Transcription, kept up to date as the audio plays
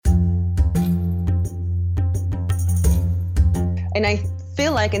And I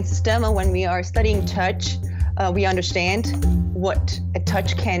feel like in Systema, when we are studying touch, we understand what a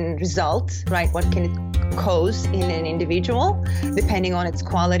touch can result, right? What can it cause in an individual, depending on its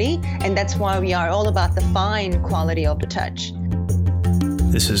quality. And that's why we are all about the fine quality of the touch.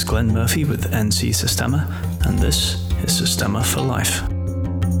 This is Glenn Murphy with NC Systema, and this is Systema for Life.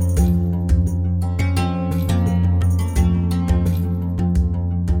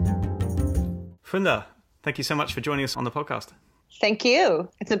 Funda, thank you so much for joining us on the podcast. Thank you.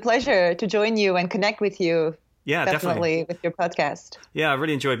 It's a pleasure to join you and connect with you. Yeah, definitely. With your podcast. Yeah, I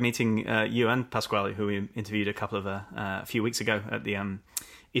really enjoyed meeting you and Pasquale, who we interviewed a few weeks ago at the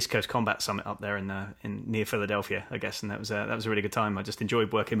East Coast Combat Summit up there in near Philadelphia, I guess, and that was a really good time. I just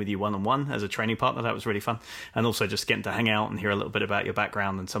enjoyed working with you one-on-one as a training partner. That was really fun, and also just getting to hang out and hear a little bit about your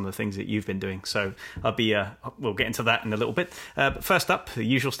background and some of the things that you've been doing. So we'll get into that in a little bit. But first up, the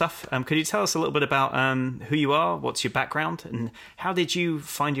usual stuff. Could you tell us a little bit about who you are, what's your background, and how did you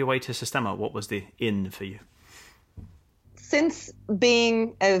find your way to Systema? What was the in for you? Since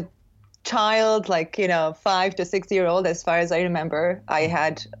being a child, 5 to 6 year old, as far as I remember, I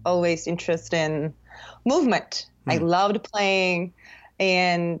had always interest in movement. I loved playing,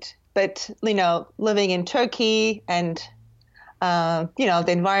 but living in Turkey and the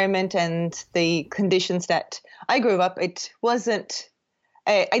environment and the conditions that I grew up, it wasn't.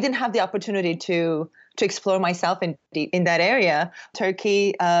 I didn't have the opportunity to explore myself in that area.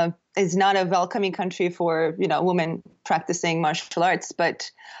 Turkey is not a welcoming country for women practicing martial arts,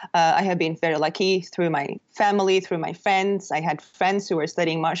 but I have been very lucky through my family, through my friends. I had friends who were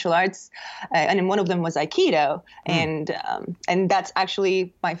studying martial arts, and one of them was Aikido, and that's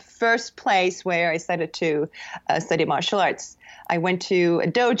actually my first place where I started to study martial arts. I went to a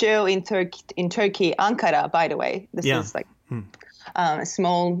dojo in Turkey, Ankara, by the way. This is a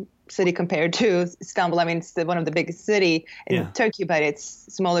small city compared to Istanbul. I mean, it's one of the biggest city in Turkey, but it's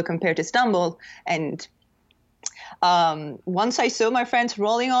smaller compared to Istanbul. And once I saw my friends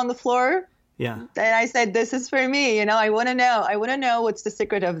rolling on the floor, then I said, "This is for me." I want to know. I want to know what's the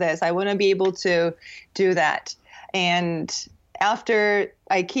secret of this. I want to be able to do that. And after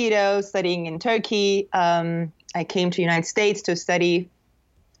Aikido, studying in Turkey, I came to the United States to study.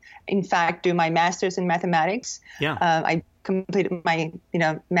 In fact, do my master's in mathematics. I completed my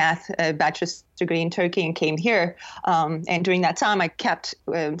math bachelor's degree in Turkey and came here. And during that time, I kept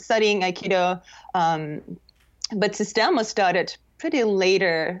studying Aikido. But Systema started pretty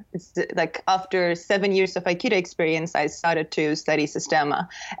later. It's like after 7 years of Aikido experience, I started to study Systema.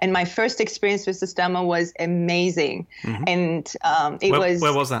 And my first experience with Systema was amazing. Mm-hmm. And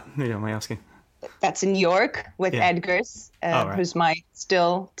Where was that? Am I asking? That's in New York with Edgars, who's my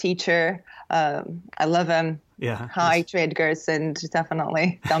still teacher. I love him. Yeah. Hi to Edgars, and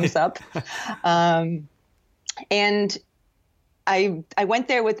definitely thumbs up. And I went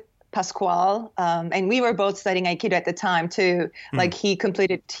there with Pasquale, and we were both studying Aikido at the time too. Like he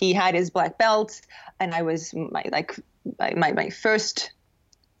had his black belt, and I was my first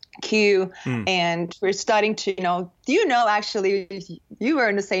Q, and we're starting to, actually you were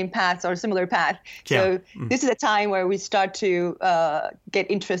in the same path or similar path. So this is a time where we start to get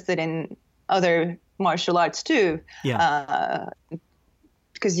interested in other martial arts too.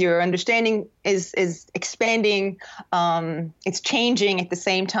 Because your understanding is expanding, it's changing at the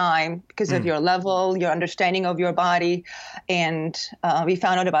same time because of your level, your understanding of your body. And we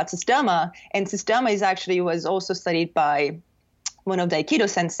found out about Systema, and Systema was also studied by one of the Aikido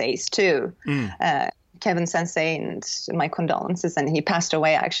senseis too, Kevin Sensei, and my condolences. And he passed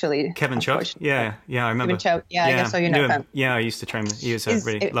away actually. Kevin Cho? Yeah, I remember. Kevin Cho, I guess so. You know him. Yeah, I used to train him. He was a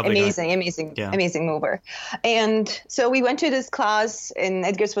really lovely guy. Amazing mover. And so we went to this class, and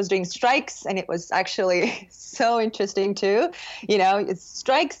Edgars was doing strikes, and it was actually so interesting too. It's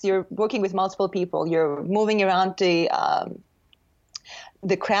strikes. You're working with multiple people. You're moving around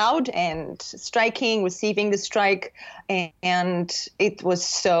the crowd and striking, receiving the strike, and it was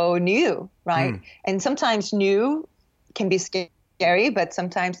so new, right? And sometimes new can be scary, but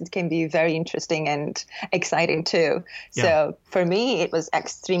sometimes it can be very interesting and exciting too. So for me, it was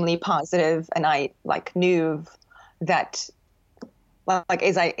extremely positive, and I knew that.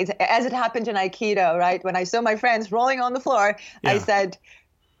 As it happened in Aikido, right? When I saw my friends rolling on the floor, I said,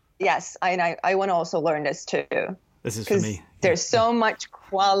 yes, I want to also learn this too. This is for me. There's so much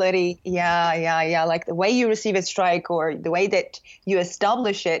quality. Like the way you receive a strike, or the way that you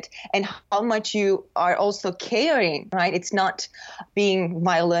establish it, and how much you are also caring, right? It's not being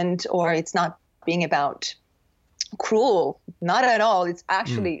violent, or it's not being about cruel. Not at all. It's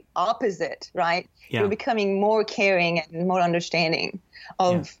actually opposite, right? You're becoming more caring and more understanding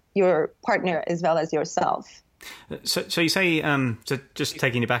of your partner as well as yourself. So you say, so just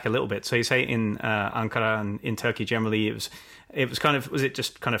taking you back a little bit. So you say in Ankara and in Turkey generally, it was kind of, was it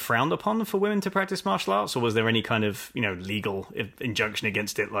just kind of frowned upon for women to practice martial arts, or was there any kind of, legal injunction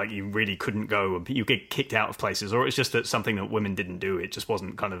against it? Like you really couldn't go, you get kicked out of places, or it's just that something that women didn't do. It just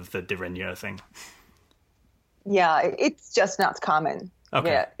wasn't kind of the Direnyo thing. Yeah, it's just not common.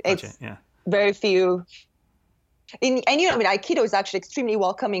 Okay, yeah, gotcha. it's Yeah. very few. Aikido is actually extremely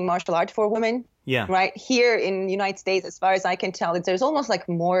welcoming martial art for women. Yeah. Right here in the United States, as far as I can tell, there's almost like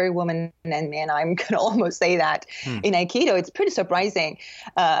more women than men. I'm gonna almost say that in Aikido, it's pretty surprising,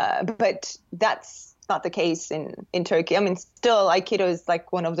 but that's not the case in Turkey. I mean, still Aikido is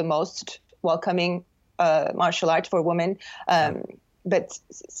like one of the most welcoming martial art for women, but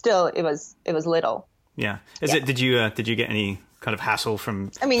still it was little. Yeah. Did you get any kind of hassle from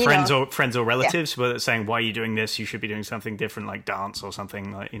friends or relatives were saying, why are you doing this? You should be doing something different, like dance or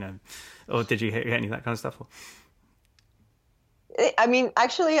something, like, or did you get any of that kind of stuff? I mean,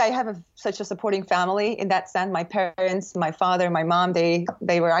 actually, I have such a supporting family in that sense. My parents, my father, my mom, they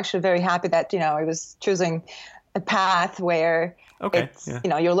were actually very happy that, I was choosing a path where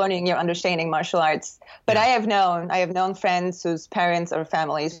you're learning, you're understanding martial arts. But I have known friends whose parents or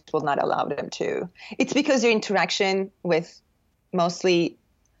families will not allow them to. It's because your interaction with mostly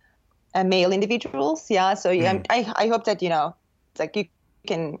male individuals. Yeah. So I hope that, it's like you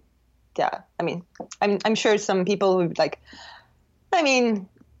can, I mean, I'm sure some people who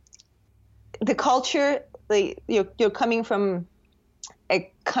the culture, you're coming from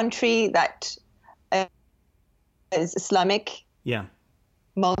a country that is Islamic. Yeah.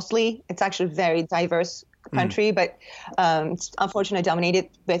 Mostly. It's actually a very diverse country, but it's unfortunately dominated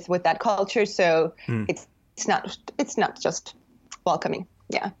with that culture. So it's not just welcoming,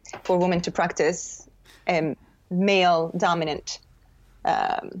 for women to practice male dominant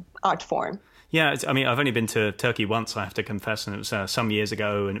art form. Yeah, I've only been to Turkey once, I have to confess, and it was some years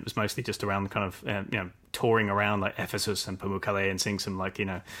ago, and it was mostly just around kind of, touring around like Ephesus and Pamukkale and seeing some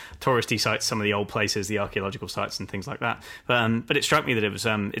touristy sites, some of the old places, the archaeological sites and things like that. But it struck me that it was,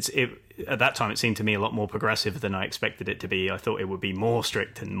 at that time it seemed to me a lot more progressive than I expected it to be. I thought it would be more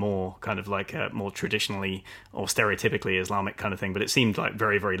strict and more kind of like more traditionally or stereotypically Islamic kind of thing, but it seemed like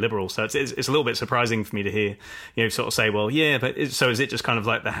very, very liberal. So it's a little bit surprising for me to hear, sort of say, well, yeah, but so is it just kind of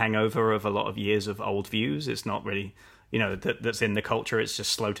like the hangover of a lot of years of old views? It's not really, that's in the culture. It's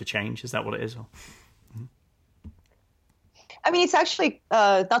just slow to change. Is that what it is? Or? I mean, it's actually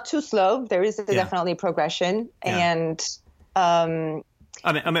not too slow. There is definitely progression, and I mean,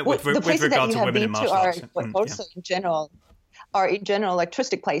 with regard to women in martial arts, also in general like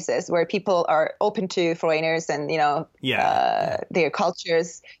touristic places where people are open to foreigners and their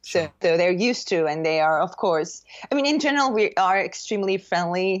cultures. Sure. So they're used to, and they are, of course. I mean, in general, we are extremely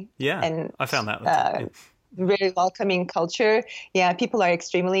friendly. Yeah, and I found that. Really welcoming culture. Yeah, people are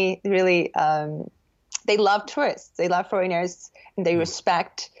extremely really. They love tourists, they love foreigners, and they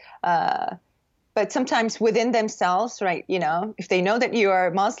respect. But sometimes within themselves, right? If they know that you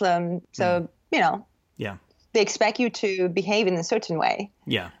are Muslim, so they expect you to behave in a certain way.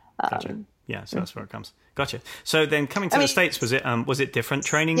 Yeah, gotcha. So that's where it comes. Gotcha. So then, coming to the States, was it different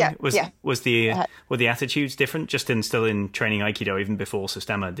training? Were the attitudes different? Just still in training Aikido, even before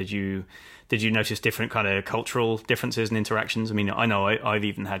Systema, did you notice different kind of cultural differences and interactions? I mean, I know I've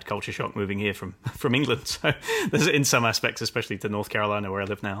even had culture shock moving here from England. So there's in some aspects, especially to North Carolina where I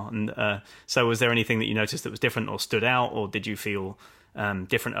live now. And so was there anything that you noticed that was different or stood out, or did you feel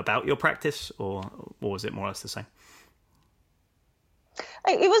different about your practice, or was it more or less the same?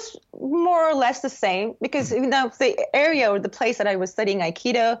 It was more or less the same because the area or the place that I was studying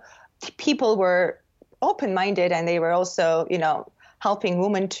Aikido, people were open-minded and they were also, helping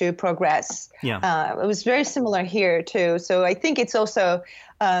women to progress. Yeah. It was very similar here too. So I think it's also,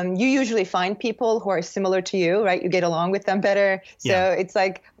 you usually find people who are similar to you, right? You get along with them better. So it's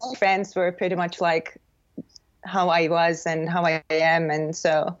like my friends were pretty much like how I was and how I am. And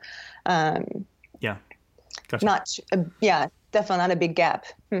so, gotcha. Definitely not a big gap.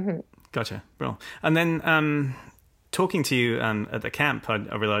 Mm-hmm. Gotcha. Well, and then talking to you at the camp, I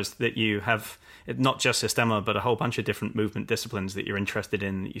realized that you have not just Systema, but a whole bunch of different movement disciplines that you're interested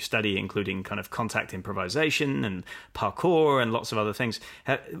in, that you study, including kind of contact improvisation and parkour and lots of other things.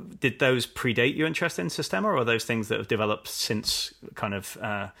 Did those predate your interest in Systema, or are those things that have developed since kind of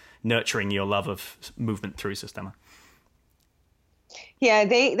nurturing your love of movement through Systema? Yeah,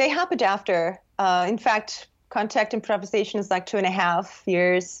 they happened after. In fact, contact improvisation is like 2.5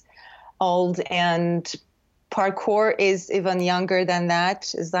 years old, and parkour is even younger than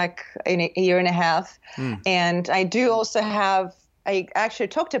that. It's like a year and a half. And I do also I actually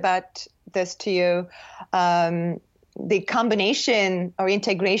talked about this to you. The combination or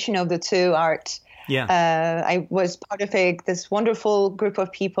integration of the two art. Yeah. I was part of this wonderful group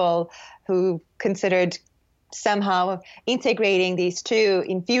of people who considered somehow integrating these two,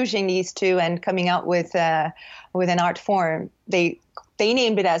 infusing these two, and coming out with an art form. They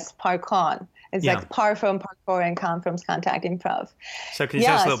named it as Parcon. It's like par from parkour and con from contact improv. So can you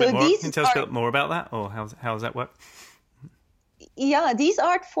tell us a little bit more? Can you tell us a bit more about that, or how does that work? Yeah, these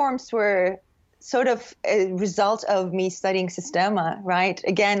art forms were sort of a result of me studying Systema, right?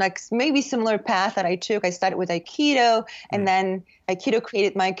 Again, like maybe similar path that I took. I started with Aikido, and then Aikido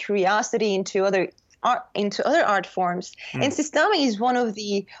created my curiosity into other art forms. And Systema is one of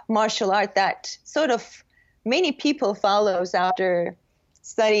the martial art that sort of many people follows after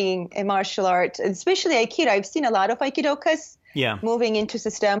studying a martial art, especially Aikido. I've seen a lot of Aikidokas moving into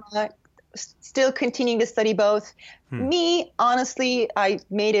Systema, still continuing to study both. Me, honestly, I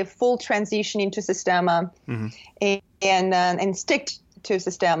made a full transition into Systema and stick to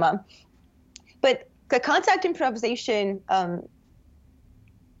Systema. But the contact improvisation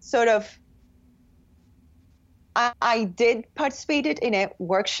sort of, I did participate in a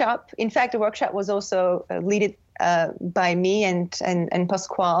workshop. In fact, the workshop was also led by me and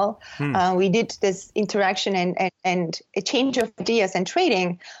Pasquale. We did this interaction and a change of ideas and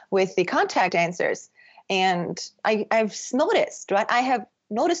trading with the contact dancers. And I've noticed, right? I have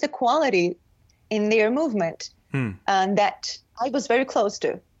noticed a quality in their movement that I was very close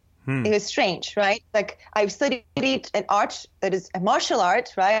to. It was strange, right? Like I've studied an art that is a martial art,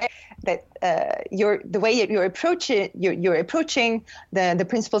 right? That the way that you're approaching the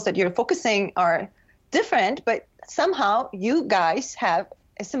principles that you're focusing are different, but somehow you guys have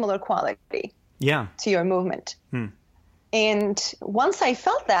a similar quality to your movement. And once I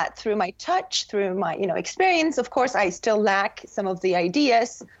felt that through my touch, through my experience, of course, I still lack some of the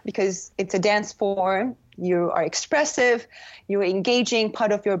ideas because it's a dance form. You are expressive, you're engaging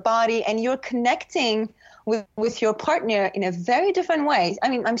part of your body, and you're connecting with your partner in a very different way. I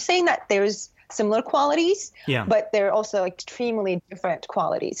mean, I'm saying that there's similar qualities, but there are also extremely different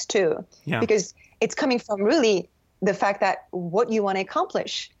qualities too, because it's coming from really the fact that what you want to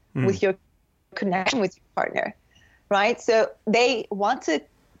accomplish with your connection with your partner. Right. So they want to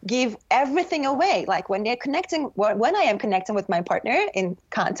give everything away. Like when I am connecting with my partner in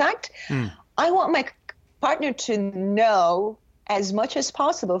contact, I want my partner to know as much as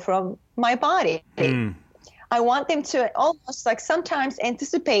possible from my body. I want them to almost like sometimes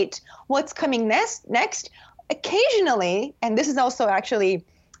anticipate what's coming next. Occasionally, and this is also actually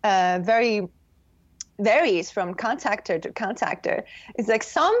very varies from contactor to contactor. It's like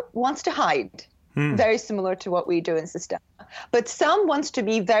some wants to hide. Very similar to what we do in Systema. But some wants to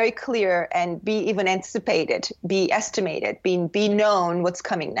be very clear and be even anticipated, be estimated, be known what's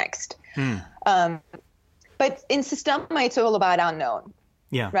coming next. But in Systema, it's all about unknown.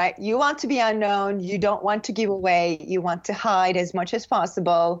 Right? You want to be unknown. You don't want to give away. You want to hide as much as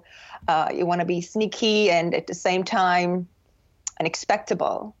possible. You want to be sneaky and at the same time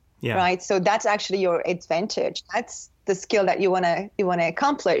unexpectable. Right? So that's actually your advantage. That's the skill that you want to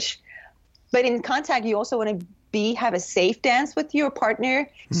accomplish. But in contact, you also want to have a safe dance with your partner,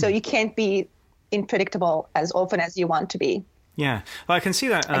 so you can't be unpredictable as often as you want to be. Yeah, well, I can see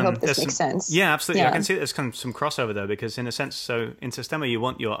that. I hope this makes sense. Yeah, absolutely. I can see that there's kind of some crossover though, because in a sense, so in Systema, you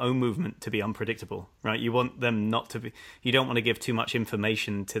want your own movement to be unpredictable, right? You want them not to be. You don't want to give too much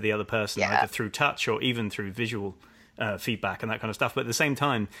information to the other person, either through touch or even through visual feedback and that kind of stuff. But at the same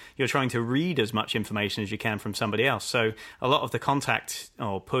time, you're trying to read as much information as you can from somebody else. So a lot of the contact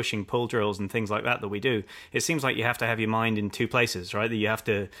or pushing pull drills and things like that we do, it seems like you have to have your mind in two places, right? That you have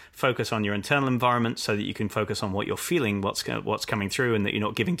to focus on your internal environment so that you can focus on what you're feeling, what's coming through, and that you're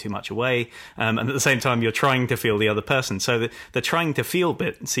not giving too much away. And at the same time, you're trying to feel the other person. So the trying to feel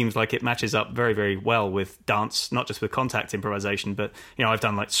bit seems like it matches up very, very well with dance, not just with contact improvisation, but I've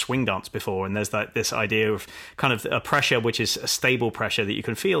done like swing dance before, and there's this idea of kind of a pressure which is a stable pressure that you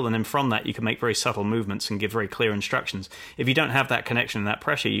can feel, and then from that you can make very subtle movements and give very clear instructions. If you don't have that connection and that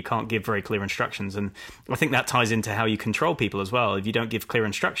pressure, you can't give very clear instructions. And I think that ties into how you control people as well. If you don't give clear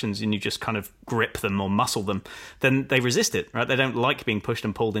instructions and you just kind of grip them or muscle them, then they resist it, right? They don't like being pushed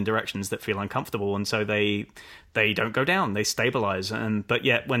and pulled in directions that feel uncomfortable, and so they don't go down, they stabilize. But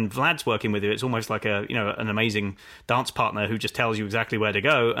yet when Vlad's working with you, it's almost like an amazing dance partner who just tells you exactly where to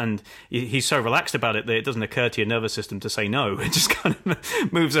go, and he's so relaxed about it that it doesn't occur to your nervous system to say no. It just kind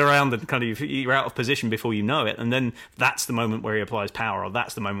of moves around and kind of you're out of position before you know it, and then that's the moment where he applies power, or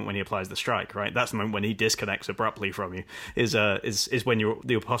that's the moment when he applies the strike, right? That's the moment when he disconnects abruptly from you, is when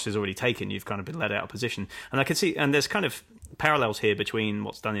the posture is already taken, you've kind of been let out of position. And I can see, and there's kind of parallels here between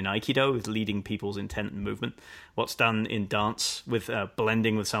what's done in Aikido with leading people's intent and movement, what's done in dance with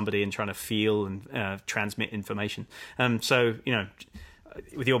blending with somebody and trying to feel and transmit information. So,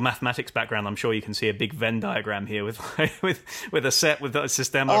 with your mathematics background, I'm sure you can see a big Venn diagram here with a set with a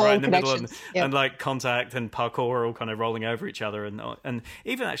Systema right in the middle and like contact and parkour all kind of rolling over each other. And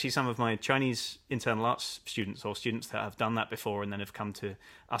even actually some of my Chinese internal arts students or students that have done that before and then have come to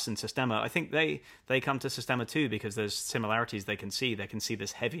us in Systema, I think they come to Systema too because there's similarities they can see. They can see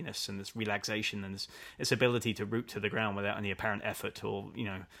this heaviness and this relaxation and this ability to root to the ground without any apparent effort or,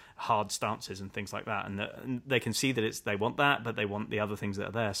 hard stances and things like that. And they can see that they want that, but they want the other things that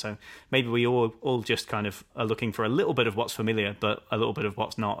are there. So maybe we all just kind of are looking for a little bit of what's familiar, but a little bit of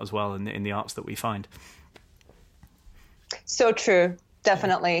what's not as well in the arts that we find. So true,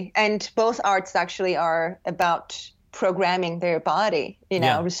 definitely. And both arts actually are about programming their body,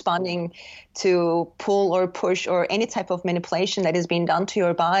 responding to pull or push or any type of manipulation that is being done to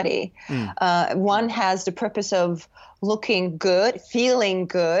your body. One has the purpose of looking good, feeling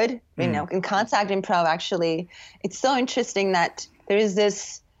good, in contact improv, actually. It's so interesting that there is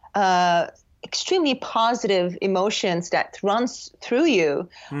this extremely positive emotions that runs through you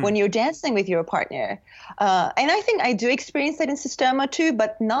when you're dancing with your partner. And I think I do experience that in Systema too,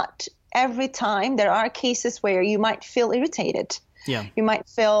 but not every time. There are cases where you might feel irritated. Yeah. You might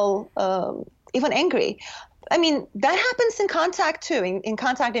feel even angry. I mean, that happens in contact too, in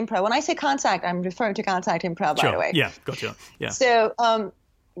contact improv. When I say contact, I'm referring to contact improv, by the way. Yeah, gotcha. Yeah. So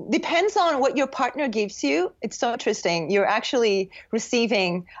depends on what your partner gives you. It's so interesting. You're actually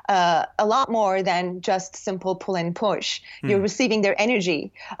receiving a lot more than just simple pull and push. You're receiving their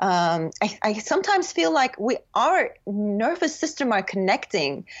energy. I sometimes feel like our nervous system are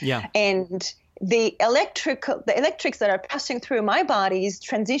connecting. Yeah. And the electrics that are passing through my body is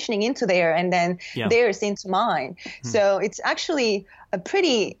transitioning into there and then theirs into mine. So it's actually a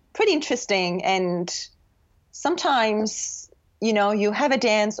pretty interesting. And sometimes, you have a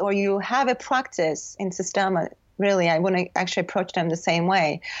dance or you have a practice in Systema. Really, I want to actually approach them the same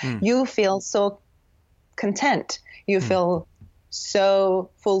way. You feel so content. You feel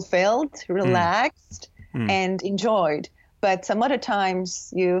so fulfilled, relaxed, and enjoyed. But some other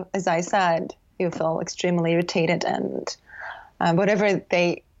times as I said, you feel extremely irritated and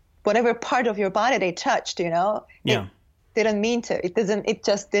whatever part of your body they touched, it didn't mean to. It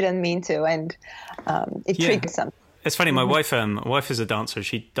just didn't mean to, and it triggers something. It's funny. My wife is a dancer.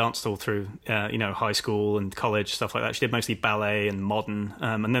 She danced all through, high school and college, stuff like that. She did mostly ballet and modern,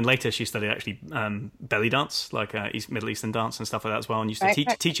 and then later she studied actually belly dance, like Middle Eastern dance and stuff like that as well. And used to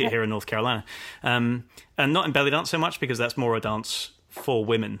teach it here in North Carolina, and not in belly dance so much because that's more a dance for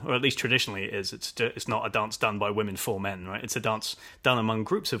women, or at least traditionally it is. It's not a dance done by women for men, right? It's a dance done among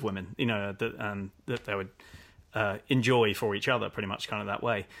groups of women, that they would enjoy for each other, pretty much kind of that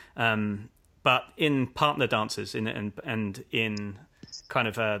way. But in partner dances, and in kind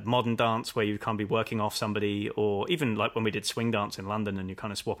of a modern dance where you can't be working off somebody, or even like when we did swing dance in London and you're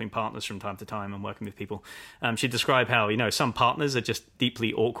kind of swapping partners from time to time and working with people, she'd describe how, some partners are just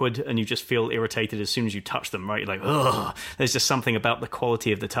deeply awkward and you just feel irritated as soon as you touch them, right? You're like, ugh, there's just something about the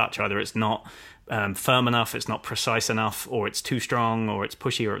quality of the touch. Either it's not firm enough, it's not precise enough, or it's too strong, or it's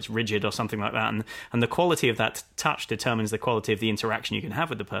pushy, or it's rigid, or something like that. And the quality of that touch determines the quality of the interaction you can have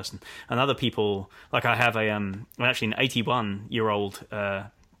with the person. And other people, like I have actually an 81-year-old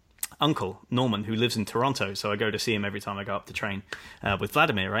uncle, Norman, who lives in Toronto, so I go to see him every time I go up to train with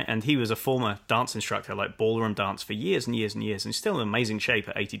Vladimir, right? And he was a former dance instructor, like ballroom dance, for years and years and years, and he's still in amazing shape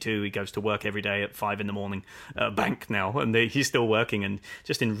at 82. He goes to work every day at 5 a.m. at bank now, and he's still working and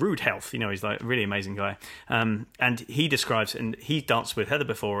just in rude health. He's like a really amazing guy. And he describes, and he danced with Heather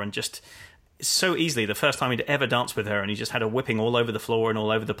before, and just so easily, the first time he'd ever danced with her, and he just had her whipping all over the floor and all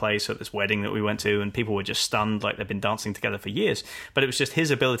over the place at this wedding that we went to, and people were just stunned, like they'd been dancing together for years. But it was just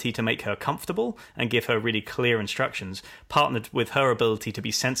his ability to make her comfortable and give her really clear instructions, partnered with her ability to be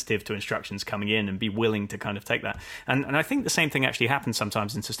sensitive to instructions coming in and be willing to kind of take that. And I think the same thing actually happens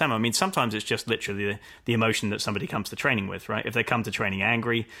sometimes in Systema. I mean, sometimes it's just literally the emotion that somebody comes to training with, right? If they come to training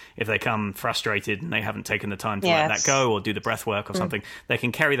angry, if they come frustrated and they haven't taken the time to let that go or do the breath work or something, they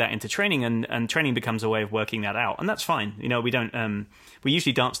can carry that into training, and training becomes a way of working that out, and that's fine. We don't we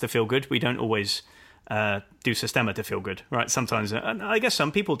usually dance to feel good. We don't always do Systema to feel good, right? Sometimes, and I guess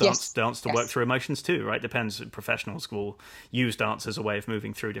some people dance to work through emotions too, right? Depends. Professionals will use dance as a way of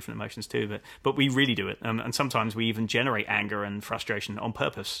moving through different emotions too, but we really do it, and sometimes we even generate anger and frustration on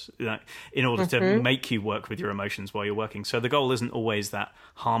purpose, in order to make you work with your emotions while you're working. So the goal isn't always that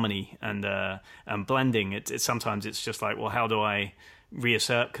harmony and blending. Sometimes it's just like, well, how do I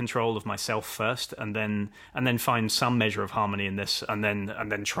reassert control of myself first, and then find some measure of harmony in this, and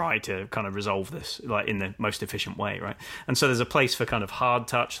then try to kind of resolve this like in the most efficient way, right? And so there's a place for kind of hard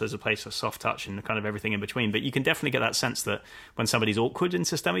touch, there's a place for soft touch, and kind of everything in between. But you can definitely get that sense that when somebody's awkward in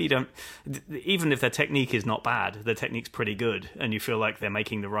Systema, you don't, even if their technique is not bad, their technique's pretty good, and you feel like they're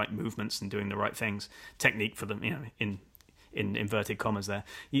making the right movements and doing the right things. Technique for them, in inverted commas there,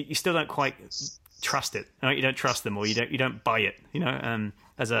 you still don't quite trust it. Right? You don't trust them, or you don't buy it.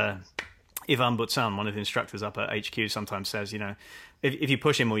 As Ivan Butsan, one of the instructors up at HQ, sometimes says, if you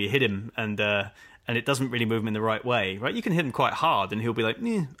push him or you hit him and it doesn't really move him in the right way, right? You can hit him quite hard and he'll be like,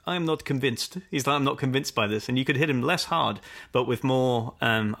 I'm not convinced. He's like, I'm not convinced by this. And you could hit him less hard, but with more,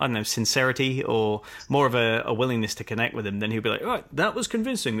 sincerity or more of a willingness to connect with him. Then he'll be like, all right, that was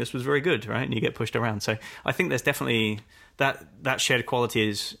convincing. This was very good, right? And you get pushed around. So I think there's definitely that shared quality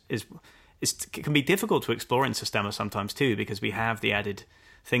is can be difficult to explore in Systema sometimes too, because we have the added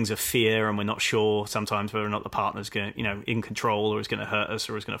things of fear, and we're not sure sometimes whether or not the partner's going to, in control, or is going to hurt us,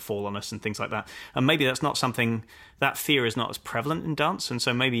 or is going to fall on us, and things like that. And maybe that's not something, that fear is not as prevalent in dance, and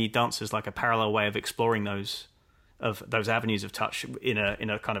so maybe dance is like a parallel way of exploring those avenues of touch in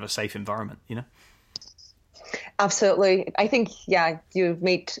a kind of a safe environment, Absolutely. I think, you've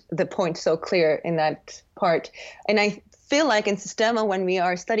made the point so clear in that part. And I feel like in Systema, when we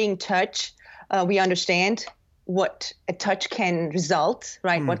are studying touch, we understand what a touch can result,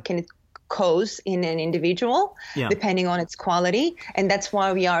 right? What can it cause in an individual, depending on its quality. And that's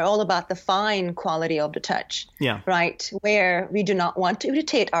why we are all about the fine quality of the touch, right? Where we do not want to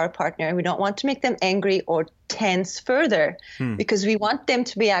irritate our partner. We don't want to make them angry or tense further, because we want them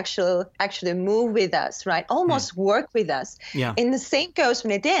to be actually move with us, right? Almost work with us. And the same goes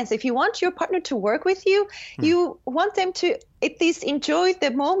when they dance. If you want your partner to work with you, you want them to at least enjoy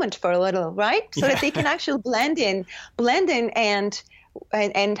the moment for a little, right? So that they can actually blend in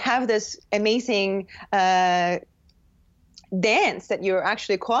and have this amazing dance that you're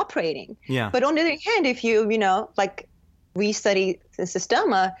actually cooperating. But on the other hand, if you, like we study the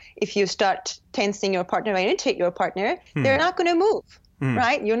Systema, if you start tensing your partner and irritate your partner, they're not going to move,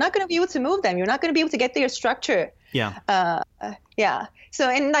 right? You're not going to be able to move them. You're not going to be able to get their structure. So,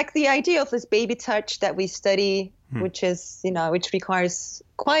 and like the idea of this baby touch that we study, which is, which requires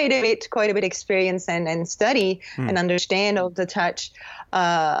quite a bit experience and study and understand of the touch.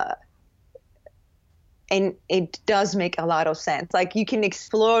 And it does make a lot of sense. Like you can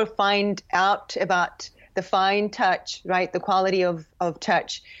explore, find out about the fine touch, right? The quality of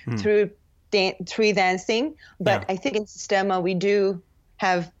touch through dancing. But I think in Systema, we do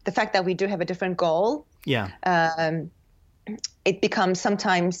have the fact that we do have a different goal. It becomes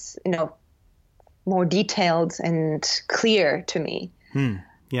sometimes, more detailed and clear to me.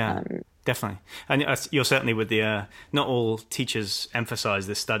 Definitely. And you're certainly with the, not all teachers emphasize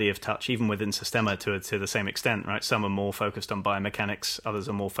this study of touch, even within Systema to the same extent, right? Some are more focused on biomechanics, others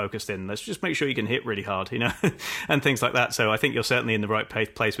are more focused in, let's just make sure you can hit really hard, and things like that. So I think you're certainly in the right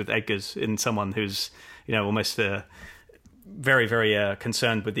place with Edgar's, in someone who's, almost very, very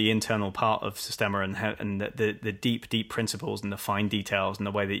concerned with the internal part of Systema and the deep principles and the fine details and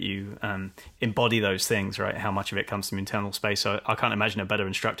the way that you embody those things, right? How much of it comes from internal space. So I can't imagine a better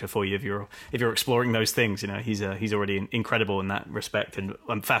instructor for you if you're exploring those things. He's already incredible in that respect, and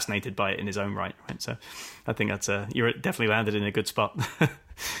I'm fascinated by it in his own right? So I think that's you're definitely landed in a good spot.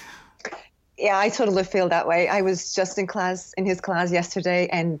 Yeah, I totally feel that way. I was just in his class yesterday,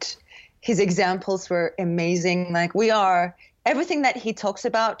 and his examples were amazing. Like everything that he talks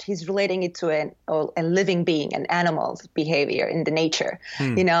about, he's relating it to a living being, an animal's behavior in the nature,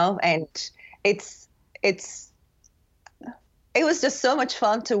 and it was just so much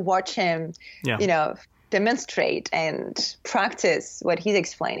fun to watch him, demonstrate and practice what he's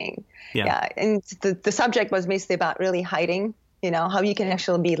explaining. And the subject was basically about really hiding, how you can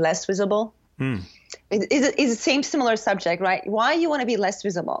actually be less visible. It's the same similar subject, right? Why you want to be less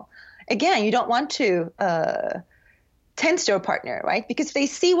visible? Again, you don't want to tense your partner, right? Because if they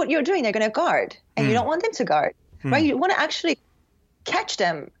see what you're doing, they're going to guard, and you don't want them to guard, right? You want to actually catch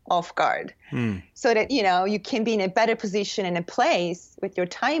them off guard, so that you can be in a better position in a place with your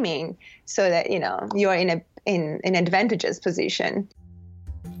timing, so that you are in an advantageous position.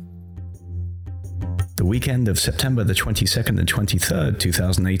 The weekend of September the 22nd and 23rd,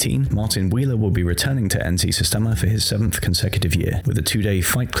 2018, Martin Wheeler will be returning to NC Sistema for his 7th consecutive year with a 2-day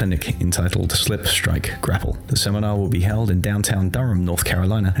fight clinic entitled Slip, Strike, Grapple. The seminar will be held in downtown Durham, North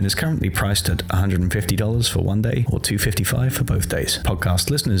Carolina, and is currently priced at $150 for one day or $255 for both days.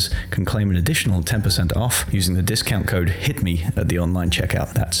 Podcast listeners can claim an additional 10% off using the discount code HITME at the online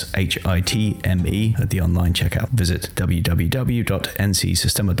checkout. That's HITME at the online checkout. Visit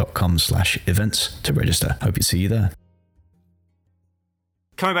www.ncsistema.com/events to register. Hope to see you there.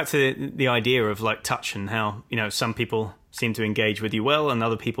 Coming back to the idea of like touch and how, some people seem to engage with you well and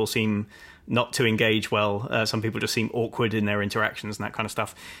other people seem not to engage well. Some people just seem awkward in their interactions and that kind of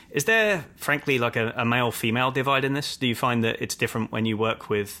stuff. Is there, frankly, like a male-female divide in this? Do you find that it's different when you work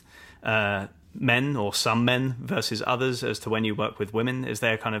with men or some men versus others as to when you work with women? Is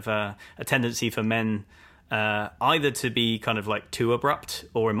there kind of a tendency for men either to be kind of like too abrupt,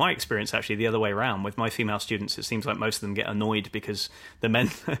 or in my experience actually the other way around? With my female students, it seems like most of them get annoyed because the men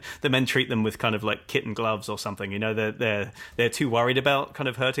treat them with kind of like kitten gloves or something. They're too worried about kind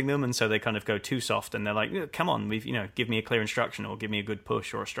of hurting them, and so they kind of go too soft, and they're like, come on, give me a clear instruction or give me a good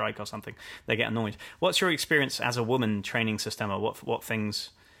push or a strike or something. They get annoyed. What's your experience as a woman training Sistema? What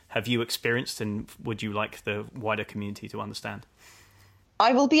things have you experienced, and would you like the wider community to understand?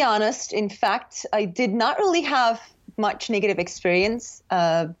 I will be honest. In fact, I did not really have much negative experience.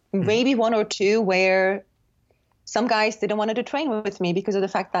 Maybe one or two where some guys didn't want to train with me because of the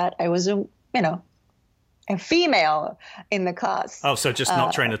fact that I was a female in the class. Oh, so just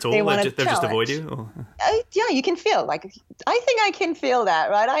not train at all? They'll just avoid you? Or? Yeah, you can feel I think I can feel that,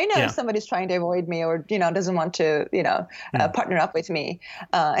 right? I know if somebody's trying to avoid me or, doesn't want to, partner up with me.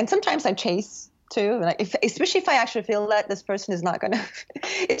 And sometimes I chase too, like especially if I actually feel that this person is not gonna,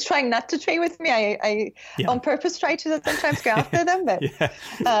 is trying not to train with me. I on purpose try to sometimes go after them, but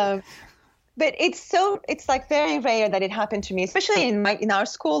but it's like very rare that it happened to me, especially in our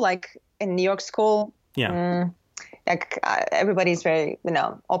school, like in New York school. Everybody's very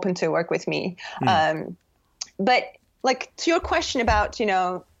open to work with me. But like to your question about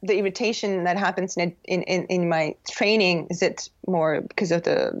the irritation that happens in my training, is it more because of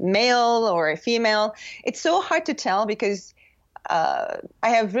the male or a female? It's so hard to tell because I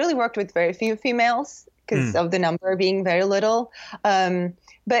have really worked with very few females because of the number being very little.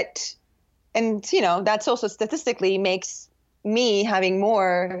 But that's also statistically makes me having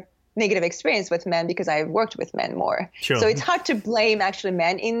more negative experience with men because I've worked with men more. Sure. So it's hard to blame actually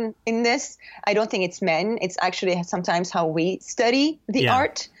men in this. I don't think it's men. It's actually sometimes how we study the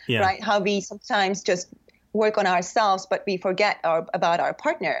art, right? How we sometimes just work on ourselves, but we forget about our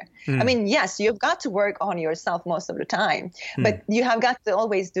partner. I mean, yes, you've got to work on yourself most of the time, but you have got to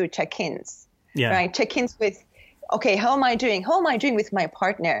always do check-ins, right? Check-ins with, okay, how am I doing? How am I doing with my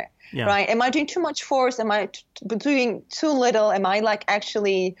partner? Right? Am I doing too much force? Am I doing too little? Am I like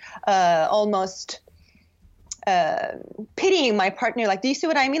actually almost pitying my partner? Like, do you see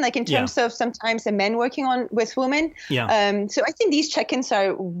what I mean? Like in terms of sometimes the men working with women. So I think these check-ins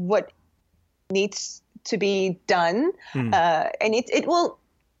are what needs to be done. And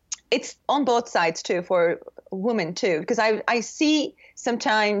it's on both sides too, for women too, because I see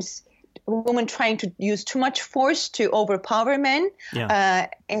sometimes women trying to use too much force to overpower men.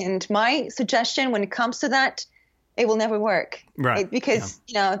 And my suggestion when it comes to that, it will never work. Right. Because,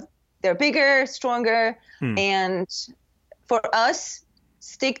 they're bigger, stronger. And for us,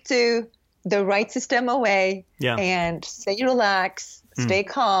 stick to the right Sistema way and stay relaxed, stay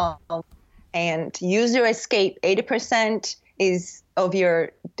calm, and use your escape. 80% is of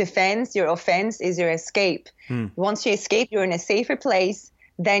your defense. Your offense is your escape. Once you escape, you're in a safer place.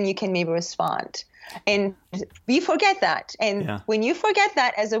 Then you can maybe respond. And we forget that. And when you forget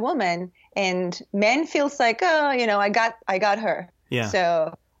that as a woman, and men feels like, oh, I got her.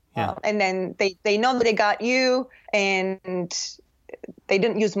 So, and then they know that they got you, and they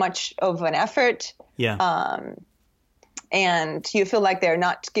didn't use much of an effort. And you feel like they're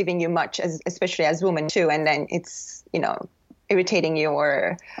not giving you much, especially as women too. And then it's, irritating you,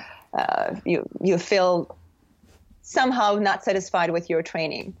 or you feel somehow not satisfied with your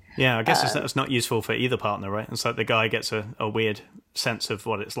training. I guess it's not useful for either partner, right? It's like the guy gets a weird sense of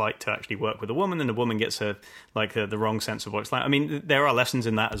what it's like to actually work with a woman, and the woman gets the wrong sense of what it's like. I mean, there are lessons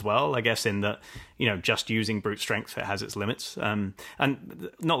in that as well, I guess, in that, just using brute strength, it has its limits. And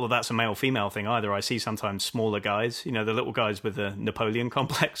not that that's a male-female thing either. I see sometimes smaller guys, the little guys with the Napoleon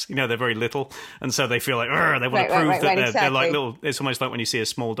complex, they're very little, and so they feel like, they want to prove that they're like little. It's almost like when you see a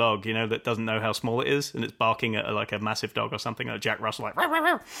small dog, that doesn't know how small it is, and it's barking at like a massive dog or something, like Jack Russell, like,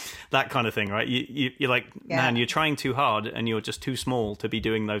 that kind of thing, right? You're like, man, you're trying too hard, and you're just too small to be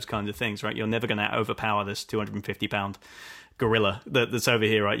doing those kinds of things, right? You're never going to overpower this 250-pound gorilla that's over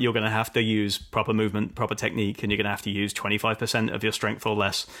here, right? You're going to have to use proper movement, proper technique, and you're going to have to use 25% of your strength or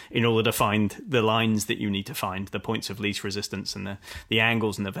less in order to find the lines that you need to find, the points of least resistance and the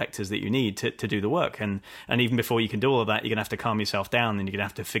angles and the vectors that you need to do the work. And even before you can do all of that, you're going to have to calm yourself down, and you're going to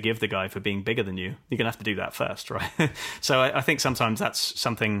have to forgive the guy for being bigger than you. You're going to have to do that first, right? So I think sometimes that's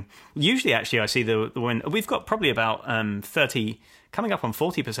something. Usually, actually, I see the women. We've got probably about 30. Coming up on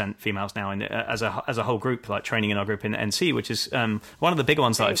 40% females now as a whole group, like training in our group in NC, which is one of the bigger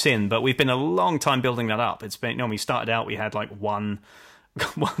ones that I've seen. But we've been a long time building that up. It's been, when we started out, we had like one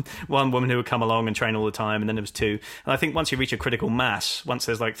woman who would come along and train all the time, and then there was two. And I think once you reach a critical mass, once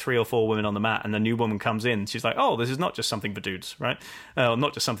there's like 3 or 4 women on the mat and a new woman comes in, she's like, oh, this is not just something for dudes, right?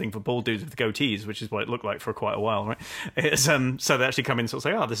 Not just something for bald dudes with goatees, which is what it looked like for quite a while, right? It's, so they actually come in and sort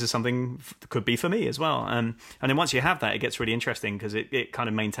of say, oh, this is something could be for me as well. And then once you have that, it gets really interesting because it kind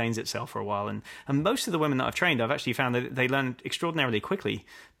of maintains itself for a while. And most of the women that I've trained, I've actually found that they learn extraordinarily quickly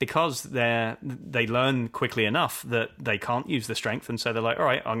because they learn quickly enough that they can't use the strength, and so they're like, all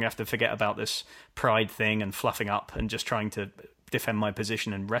right, I'm gonna have to forget about this pride thing and fluffing up and just trying to defend my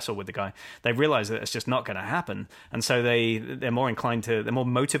position and wrestle with the guy. They realize that it's just not going to happen, and so they're more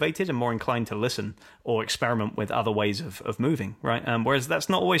motivated and more inclined to listen or experiment with other ways of moving, right? Whereas that's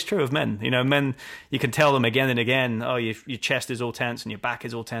not always true of men. Men, you can tell them again and again, oh, your chest is all tense and your back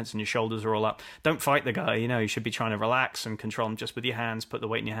is all tense and your shoulders are all up. Don't fight the guy. You should be trying to relax and control him just with your hands. Put the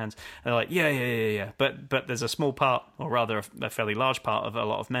weight in your hands. And they're like, yeah. But there's a small part, or rather a fairly large part of a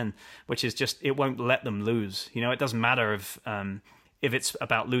lot of men, which is just it won't let them lose. It doesn't matter if it's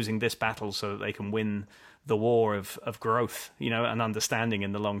about losing this battle so that they can win the war of growth, and understanding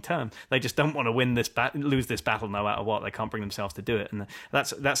in the long term. They just don't want to lose this battle no matter what. They can't bring themselves to do it. And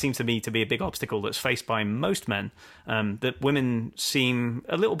that seems to me to be a big obstacle that's faced by most men, that women seem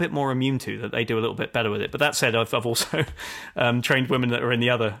a little bit more immune to, that they do a little bit better with it. But that said, I've also trained women that are in the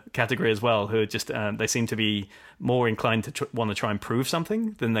other category as well, who are just, they seem to be more inclined to want to try and prove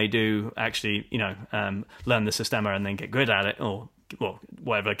something than they do actually, learn the Systema and then get good at it, or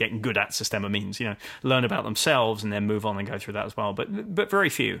whatever getting good at Systema means, learn about themselves and then move on and go through that as well. But very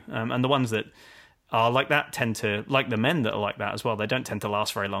few. And the ones that are like that tend to, like the men that are like that as well, they don't tend to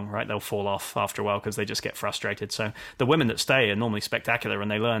last very long, right? They'll fall off after a while because they just get frustrated. So the women that stay are normally spectacular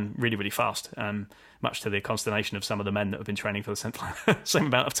and they learn really, really fast, much to the consternation of some of the men that have been training for the same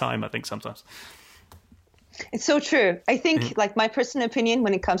amount of time, I think, sometimes. It's so true. I think, like my personal opinion,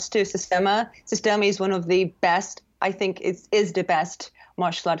 when it comes to Systema is one of the best. I think it is the best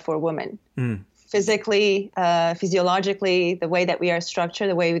martial art for women. Physically, physiologically, the way that we are structured,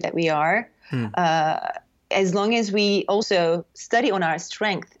 the way that we are, as long as we also study on our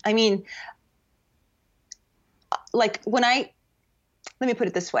strength. I mean, like let me put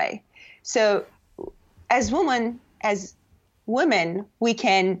it this way. So as women, we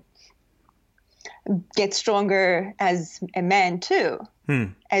can get stronger as a man too,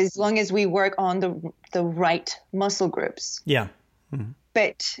 as long as we work on the right muscle groups. Yeah.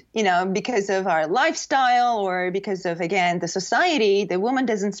 But, because of our lifestyle or because of, again, the society, the woman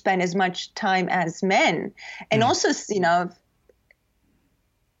doesn't spend as much time as men. And also,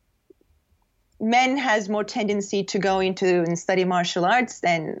 men has more tendency to go into and study martial arts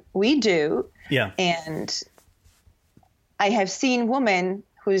than we do. Yeah. And I have seen women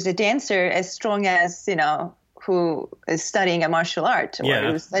who's a dancer as strong as, who is studying a martial art or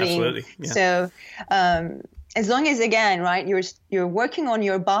who's studying. Absolutely. Yeah. So as long as, again, right, you're working on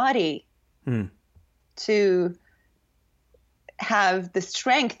your body to have the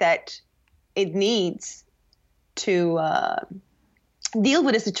strength that it needs to deal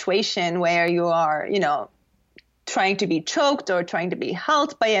with a situation where you are, trying to be choked or trying to be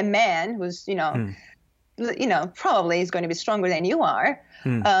held by a man who's, probably is going to be stronger than you are.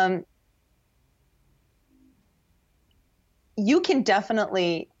 You can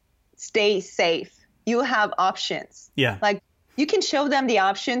definitely stay safe. You have options. Yeah. Like you can show them the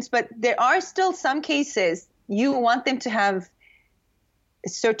options, but there are still some cases you want them to have a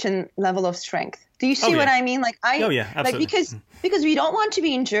certain level of strength. Do you see what I mean? Like absolutely. Like because we don't want to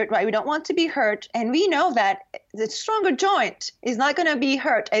be injured, right? We don't want to be hurt. And we know that the stronger joint is not going to be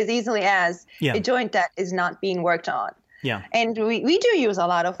hurt as easily as a joint that is not being worked on. Yeah. And we do use a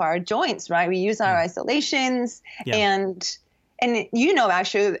lot of our joints, right? We use our isolations and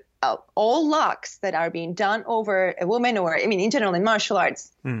actually all locks that are being done over a woman or, in general in martial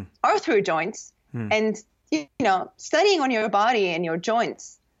arts are through joints. And, studying on your body and your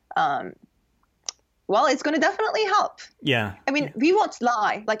joints well, it's going to definitely help. Yeah. I mean, we won't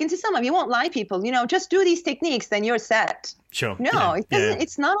lie. Like in Systema, we won't lie people, just do these techniques, then you're set. Sure. No, it doesn't.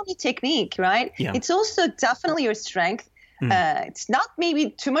 It's not only technique, right? Yeah. It's also definitely your strength. It's not maybe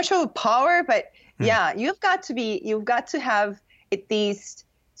too much of a power, but yeah, you've got to have at least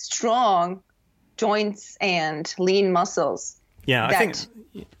strong joints and lean muscles. Yeah, I think.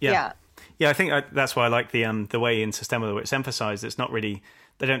 Yeah, I think that's why I like the way in Systema where it's emphasized. It's not really,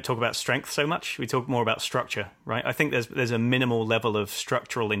 they don't talk about strength so much. We talk more about structure, right? I think there's a minimal level of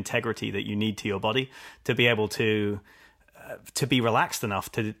structural integrity that you need to your body to be able to be relaxed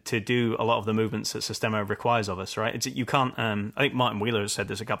enough to do a lot of the movements that Systema requires of us, right? You can't. I think Martin Wheeler has said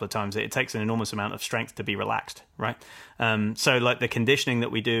this a couple of times. It takes an enormous amount of strength to be relaxed, right? So like the conditioning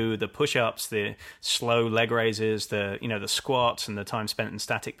that we do, the push-ups, the slow leg raises, the squats, and the time spent in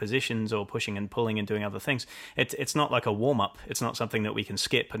static positions or pushing and pulling and doing other things. It's not like a warm-up. It's not something that we can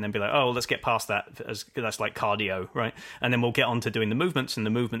skip and then be like, oh, let's get past that. That's like cardio, right? And then we'll get on to doing the movements, and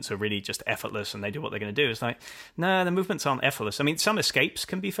the movements are really just effortless, and they do what they're going to do. It's like, no, the movements aren't effortless. I mean, some escapes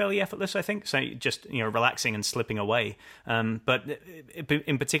can be fairly effortless, I think. So just relaxing and slipping away. But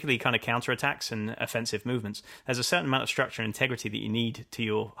in particularly kind of counterattacks and offensive movements, there's a certain amount of structure and integrity that you need to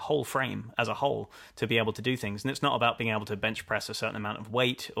your whole frame as a whole to be able to do things. And it's not about being able to bench press a certain amount of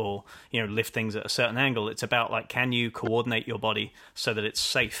weight or lift things at a certain angle. It's about like, can you coordinate your body so that it's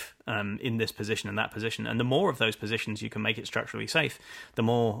safe in this position and that position? And the more of those positions you can make it structurally safe, the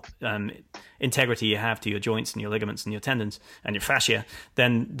more integrity you have to your joints and your ligaments and your tendons and your fascia,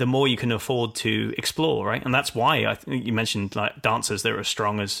 then the more you can afford to explore, right? And that's why you mentioned like dancers that are as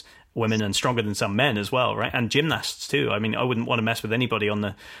strong as women and stronger than some men as well, right? And gymnasts too. I mean, I wouldn't want to mess with anybody on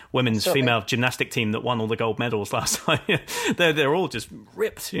the women's female gymnastic team that won all the gold medals last time. They're all just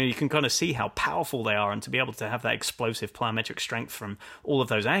ripped. You can kind of see how powerful they are, and to be able to have that explosive plyometric strength from all of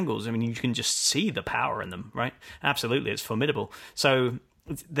those angles, I mean, you can just see the power in them, right? Absolutely, it's formidable. So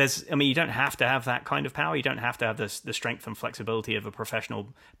you don't have to have that kind of power. You don't have to have the strength and flexibility of a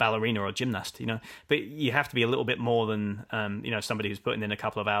professional ballerina or gymnast, but you have to be a little bit more than, somebody who's putting in a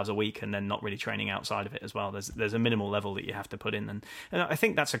couple of hours a week and then not really training outside of it as well. There's a minimal level that you have to put in. And I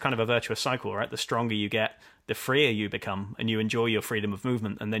think that's a kind of a virtuous cycle, right? The stronger you get, the freer you become, and you enjoy your freedom of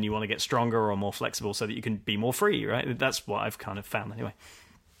movement. And then you want to get stronger or more flexible so that you can be more free, right? That's what I've kind of found anyway.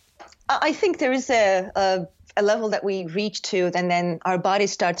 I think there is a level that we reach to, and then our body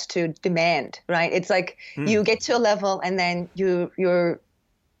starts to demand, right? It's like you get to a level, and then you're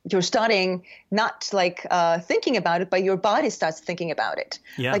starting not like thinking about it, but your body starts thinking about it.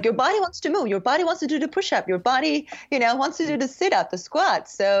 Yeah. Like your body wants to move, your body wants to do the push-up, your body, wants to do the sit-up, the squat.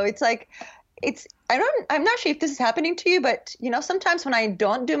 So it's like I'm not sure if this is happening to you, but sometimes when I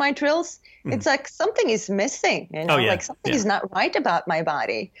don't do my drills, it's like something is missing. Like something is not right about my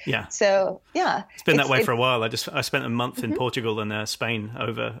body. Yeah. So yeah, it's been that way for a while. I spent a month in Portugal and Spain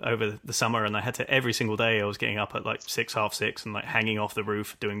over the summer, and I had to every single day. I was getting up at like 5:30, and like hanging off the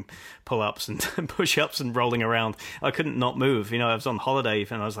roof, doing pull-ups and push-ups and rolling around. I couldn't not move. I was on holiday,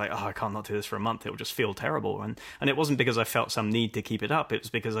 and I was like, oh, I can't not do this for a month. It will just feel terrible. And it wasn't because I felt some need to keep it up. It was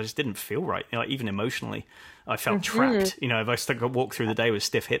because I just didn't feel right. Even emotionally, I felt trapped. If I walk through the day with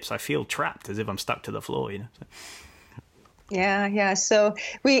stiff hips, I feel trapped, as if I'm stuck to the floor. So. Yeah. So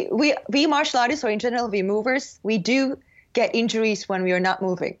we martial artists, or in general we movers, we do get injuries when we are not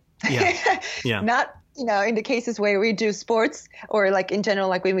moving. Yeah. Not in the cases where we do sports, or like in general,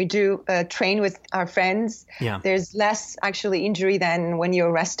 like when we do train with our friends. Yeah. There's less actually injury than when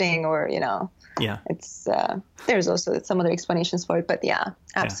you're resting, or Yeah. It's there's also some other explanations for it, but yeah,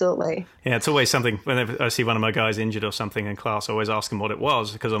 absolutely. Yeah, it's always something. Whenever I see one of my guys injured or something in class, I always ask them what it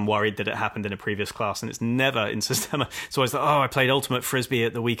was, because I'm worried that it happened in a previous class, and it's never in Systema. It's always like, I played ultimate frisbee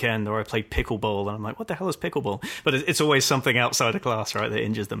at the weekend, or I played pickleball, and I'm like, what the hell is pickleball? But it's always something outside of class, right, that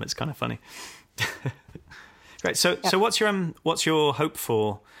injures them. It's kind of funny. Great. So what's your hope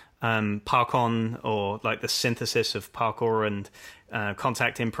for Parkour, or like the synthesis of parkour and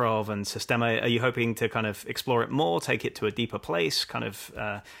contact improv and Systema? Are you hoping to kind of explore it more, take it to a deeper place, kind of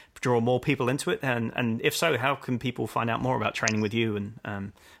draw more people into it? And if so, how can people find out more about training with you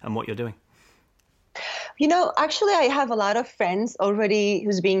and what you're doing? Actually, I have a lot of friends already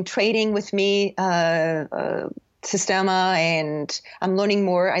who's been training with me, Systema, and I'm learning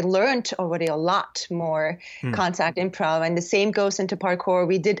more. I learned already a lot more contact improv, and the same goes into parkour.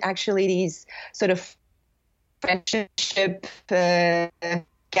 We did actually these sort of friendship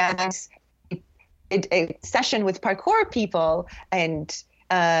gags, a session with parkour people, and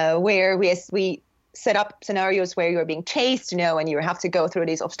where we set up scenarios where you're being chased, and you have to go through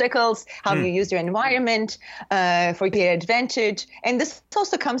these obstacles, how you use your environment for your advantage. And this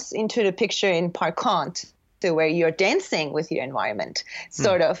also comes into the picture in Parkour, so where you're dancing with your environment,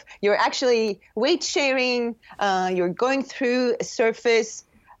 sort of. You're actually weight sharing, you're going through a surface,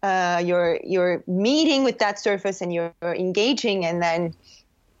 you're meeting with that surface and you're engaging, and then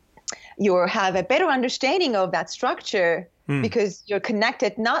you have a better understanding of that structure because you're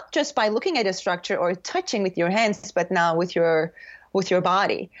connected not just by looking at a structure or touching with your hands, but now with your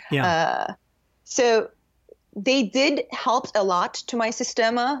body. Yeah. So they did help a lot to my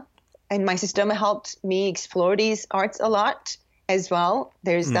Systema, and my Systema helped me explore these arts a lot as well.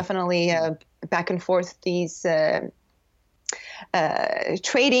 There's definitely a back and forth, these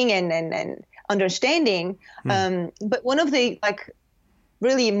trading and understanding. But one of the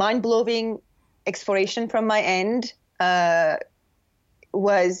really mind-blowing exploration from my end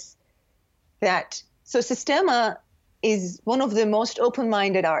was that, so Systema is one of the most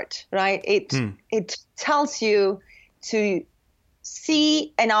open-minded art, right? It tells you to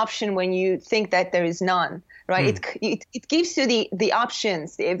see an option when you think that there is none, right? It gives you the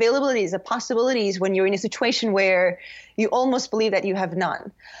options, the availabilities, the possibilities when you're in a situation where you almost believe that you have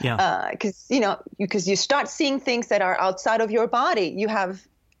none. Yeah. Because you start seeing things that are outside of your body. You have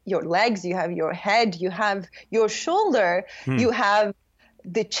your legs, you have your head, you have your shoulder, you have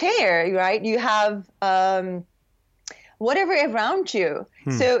the chair, right? You have whatever around you.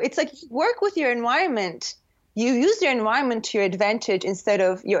 So it's like you work with your environment. You use your environment to your advantage instead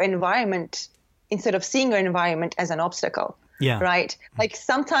of seeing your environment as an obstacle. Yeah. Right. Like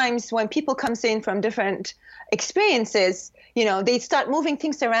sometimes when people comes in from different experiences, they start moving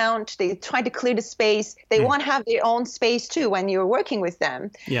things around. They try to clear the space. They want to have their own space too when you're working with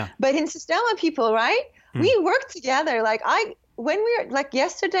them. Yeah. But in Systema people, right? We work together. When we were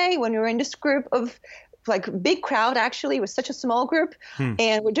yesterday, when we were in this group of big crowd, actually, it was such a small group,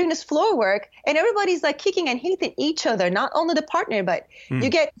 and we're doing this floor work, and everybody's kicking and hitting each other, not only the partner, but you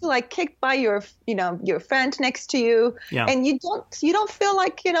get kicked by your friend next to you, and you don't feel you don't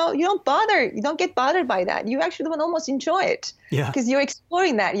get bothered by that. You actually don't almost enjoy it, because you're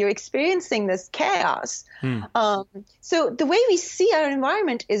exploring that, you're experiencing this chaos. So the way we see our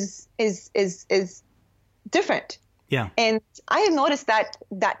environment is different. Yeah. And I have noticed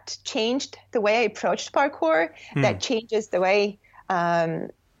that changed the way I approached parkour. That changes the way I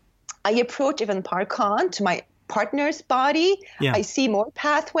approach even parkour to my partner's body. Yeah. I see more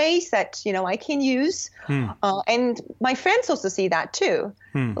pathways that, I can use. And my friends also see that too.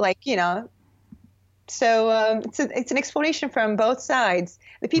 So it's an exploration from both sides.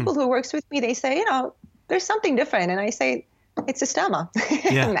 The people who works with me, they say, there's something different. And I say, it's Systema.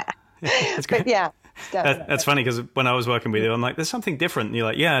 Yeah. Nah. That's great. But yeah. That's funny because when I was working with you, I'm like, there's something different. And you're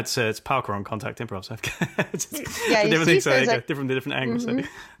like, yeah, it's parkour on contact improv. So different things, so different angles. So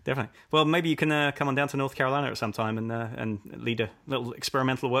definitely. Well, maybe you can come on down to North Carolina at some time and lead a little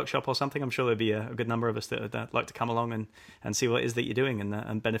experimental workshop or something. I'm sure there'd be a good number of us that would like to come along and see what it is that you're doing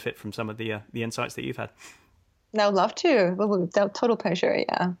and benefit from some of the insights that you've had. I would love to. Total pleasure.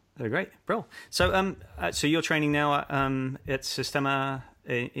 Yeah. Oh, great, bro. So, so you're training now at Systema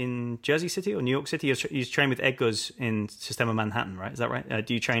in Jersey City or New York City? You train with Edgar's in Systema Manhattan, right? Is that right?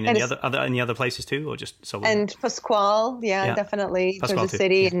 Do you train any other places too, or just solo? And Pasquale, definitely. Jersey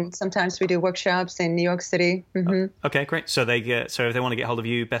City, and sometimes we do workshops in New York City. Okay, great. So if they want to get hold of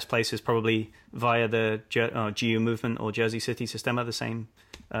you, best place is probably via the GU Movement or Jersey City Systema, the same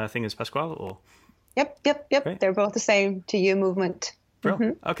thing as Pasquale, or? Yep. Great. They're both the same, GU Movement.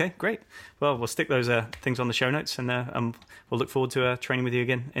 Okay, great. Well, we'll stick those things on the show notes, and we'll look forward to training with you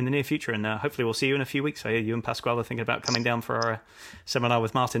again in the near future. And hopefully we'll see you in a few weeks. I hear you and Pasquale are thinking about coming down for our seminar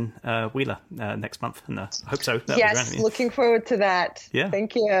with Martin Wheeler next month, and I hope so. Yes, looking forward to that. Yeah.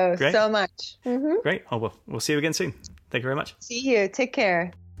 Thank you so much. Great. Oh, we'll see you again soon. Thank you very much. See you. Take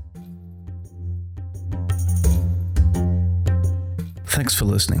care. Thanks for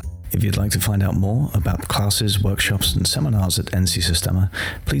listening. If you'd like to find out more about classes, workshops, and seminars at NC Systema,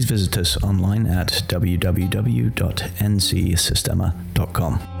 please visit us online at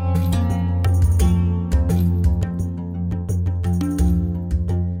www.ncsystema.com.